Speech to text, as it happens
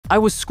I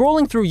was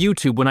scrolling through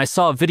YouTube when I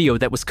saw a video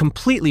that was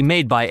completely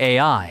made by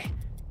AI.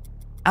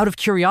 Out of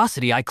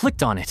curiosity, I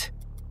clicked on it.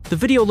 The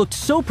video looked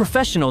so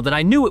professional that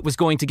I knew it was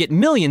going to get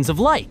millions of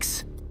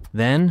likes.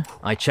 Then,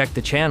 I checked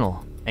the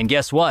channel, and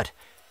guess what?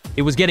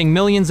 It was getting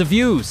millions of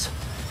views.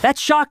 That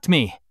shocked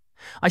me.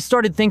 I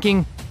started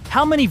thinking,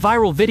 how many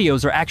viral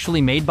videos are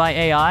actually made by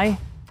AI?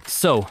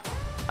 So,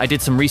 I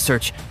did some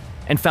research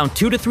and found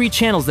 2 to 3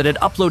 channels that had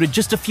uploaded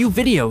just a few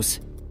videos,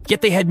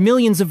 yet they had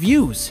millions of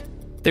views.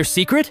 Their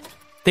secret?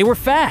 They were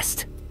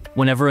fast.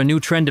 Whenever a new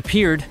trend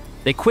appeared,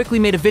 they quickly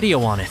made a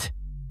video on it.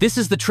 This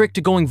is the trick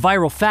to going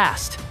viral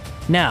fast.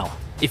 Now,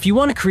 if you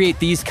want to create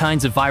these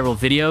kinds of viral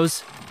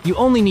videos, you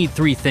only need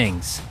 3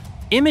 things.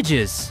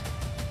 Images.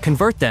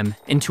 Convert them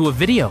into a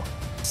video.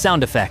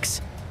 Sound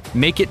effects.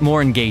 Make it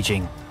more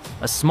engaging.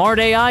 A smart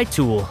AI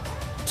tool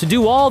to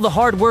do all the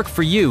hard work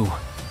for you.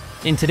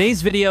 In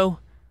today's video,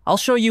 I'll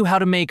show you how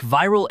to make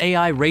viral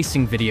AI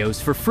racing videos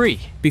for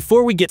free.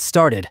 Before we get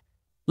started,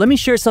 let me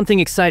share something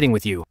exciting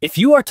with you. If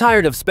you are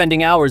tired of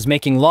spending hours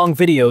making long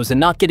videos and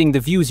not getting the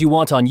views you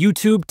want on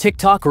YouTube,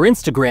 TikTok, or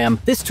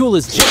Instagram, this tool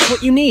is just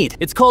what you need.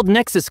 It's called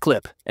Nexus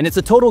Clip, and it's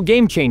a total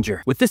game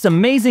changer. With this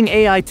amazing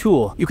AI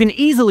tool, you can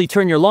easily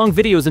turn your long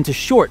videos into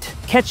short,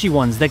 catchy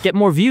ones that get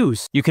more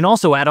views. You can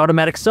also add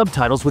automatic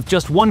subtitles with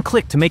just one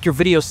click to make your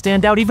video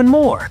stand out even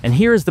more. And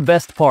here is the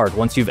best part: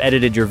 once you've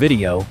edited your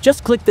video,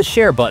 just click the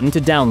share button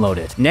to download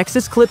it.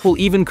 Nexus Clip will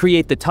even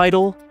create the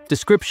title,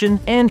 description,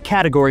 and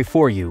category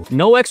for you.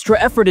 No extra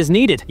effort is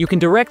needed. You can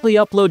directly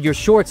upload your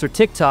shorts or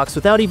TikToks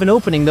without even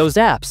opening those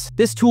apps.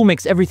 This tool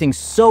makes everything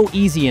so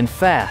easy and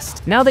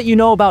fast. Now that you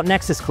know about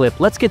Nexus Clip,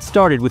 let's get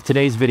started with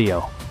today's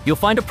video. You'll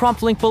find a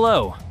prompt link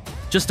below.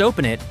 Just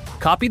open it,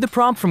 copy the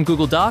prompt from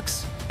Google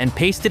Docs, and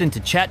paste it into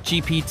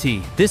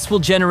ChatGPT. This will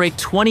generate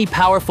 20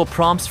 powerful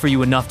prompts for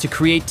you, enough to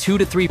create 2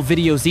 to 3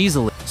 videos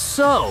easily.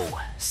 So,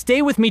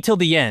 stay with me till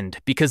the end,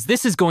 because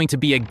this is going to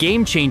be a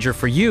game changer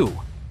for you.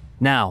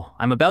 Now,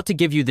 I'm about to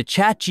give you the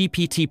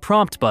ChatGPT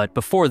prompt, but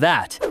before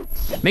that,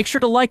 make sure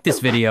to like this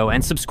video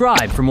and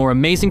subscribe for more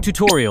amazing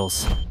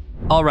tutorials.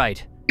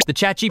 Alright, the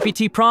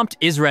ChatGPT prompt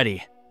is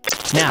ready.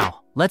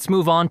 Now, let's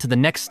move on to the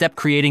next step: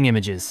 creating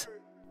images.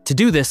 To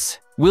do this,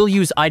 we'll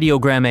use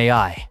Ideogram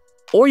AI,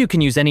 or you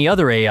can use any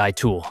other AI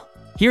tool.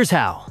 Here's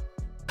how.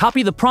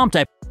 Copy the prompt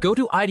type, go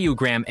to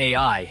Ideogram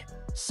AI,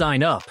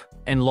 sign up,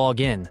 and log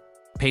in.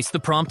 Paste the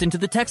prompt into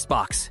the text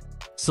box.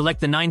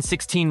 Select the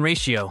 9:16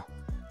 ratio.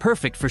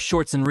 Perfect for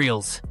shorts and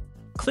reels.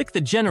 Click the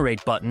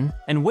Generate button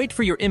and wait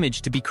for your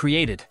image to be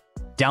created.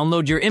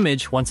 Download your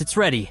image once it's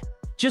ready.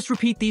 Just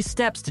repeat these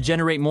steps to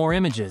generate more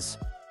images.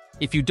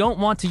 If you don't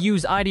want to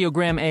use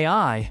Ideogram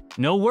AI,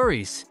 no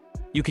worries.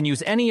 You can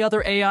use any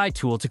other AI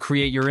tool to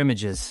create your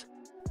images.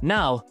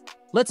 Now,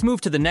 let's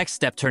move to the next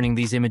step: turning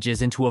these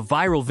images into a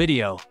viral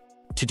video.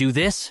 To do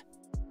this,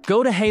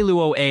 go to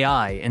Hailuo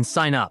AI and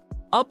sign up.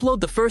 Upload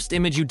the first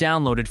image you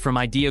downloaded from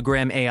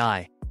Ideogram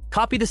AI.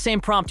 Copy the same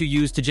prompt you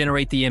used to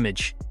generate the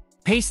image.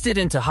 Paste it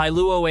into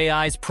Hailuo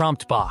AI's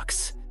prompt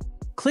box.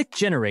 Click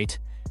Generate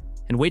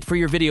and wait for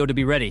your video to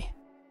be ready.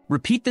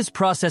 Repeat this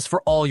process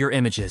for all your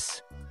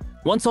images.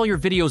 Once all your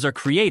videos are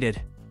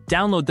created,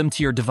 download them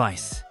to your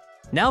device.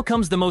 Now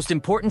comes the most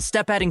important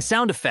step: adding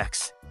sound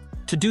effects.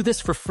 To do this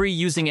for free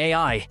using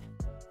AI,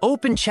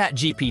 open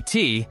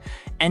ChatGPT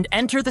and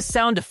enter the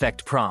sound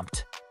effect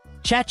prompt.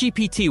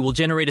 ChatGPT will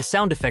generate a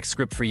sound effect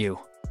script for you.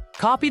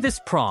 Copy this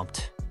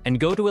prompt and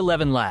go to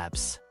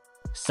ElevenLabs.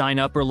 Sign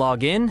up or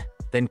log in,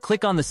 then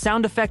click on the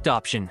sound effect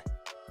option.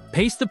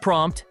 Paste the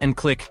prompt and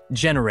click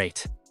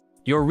Generate.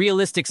 Your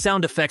realistic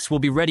sound effects will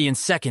be ready in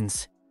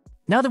seconds.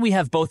 Now that we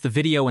have both the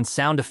video and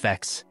sound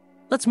effects,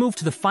 let's move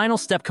to the final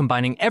step: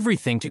 combining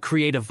everything to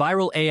create a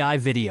viral AI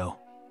video.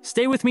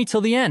 Stay with me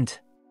till the end.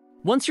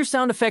 Once your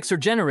sound effects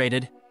are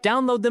generated,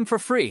 download them for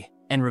free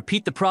and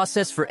repeat the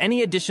process for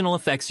any additional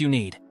effects you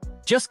need.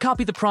 Just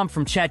copy the prompt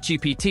from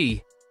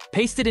ChatGPT,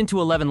 paste it into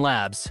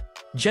ElevenLabs,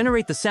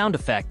 generate the sound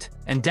effect,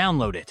 and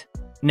download it.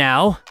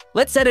 Now,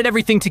 let's edit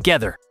everything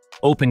together.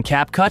 Open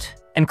CapCut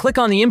and click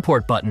on the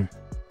Import button.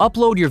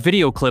 Upload your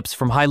video clips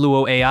from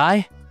Hailuo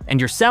AI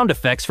and your sound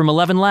effects from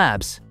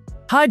ElevenLabs.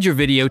 Hide your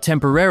video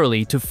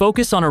temporarily to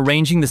focus on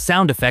arranging the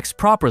sound effects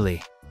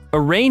properly.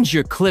 Arrange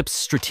your clips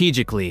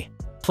strategically.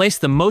 Place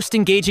the most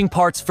engaging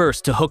parts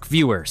first to hook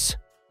viewers.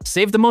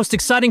 Save the most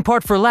exciting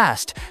part for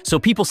last, so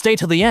people stay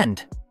till the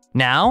end.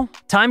 Now,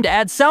 time to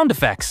add sound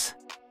effects.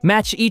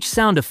 Match each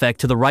sound effect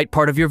to the right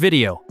part of your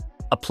video.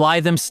 Apply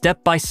them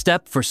step by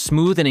step for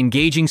smooth and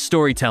engaging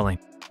storytelling.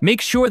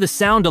 Make sure the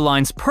sound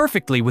aligns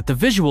perfectly with the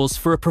visuals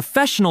for a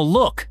professional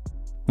look.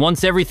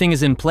 Once everything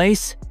is in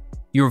place,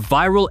 your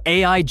viral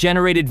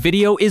AI-generated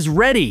video is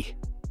ready.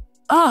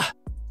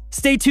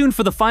 Stay tuned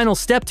for the final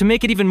step to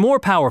make it even more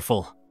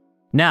powerful.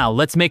 Now,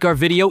 let's make our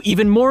video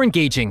even more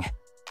engaging.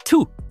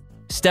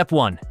 Step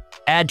 1.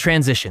 Add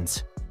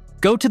transitions.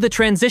 Go to the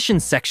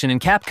Transitions section in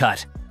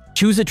CapCut.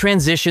 Choose a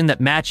transition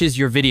that matches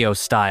your video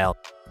style.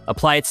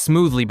 Apply it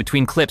smoothly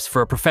between clips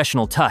for a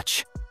professional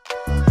touch.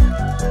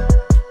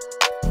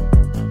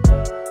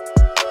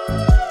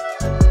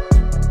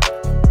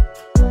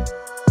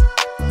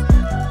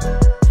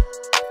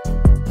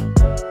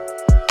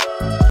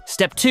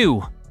 Step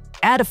 2.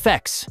 Add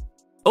effects.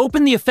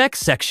 Open the effects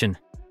section.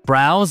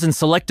 Browse and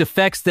select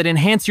effects that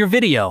enhance your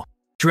video.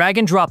 Drag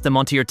and drop them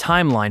onto your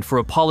timeline for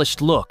a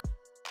polished look.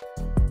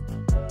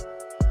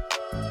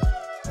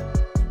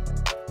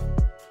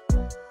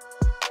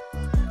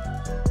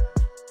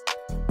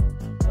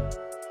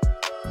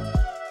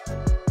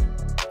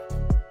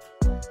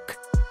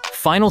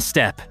 Final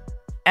step.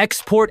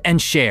 Export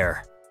and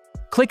share.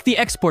 Click the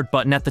export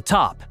button at the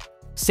top.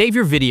 Save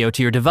your video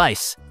to your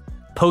device.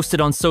 Post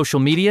it on social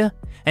media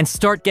and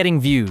start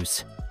getting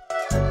views.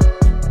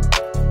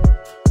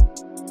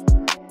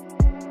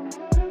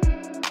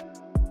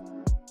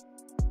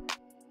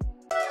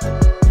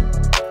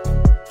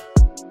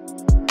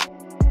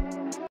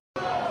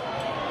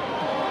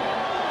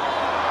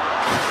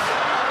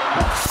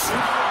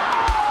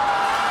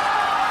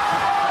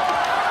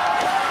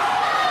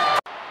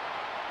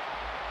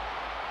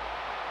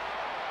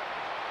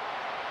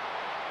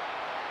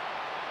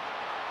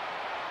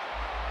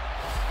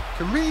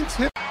 Convenience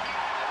hip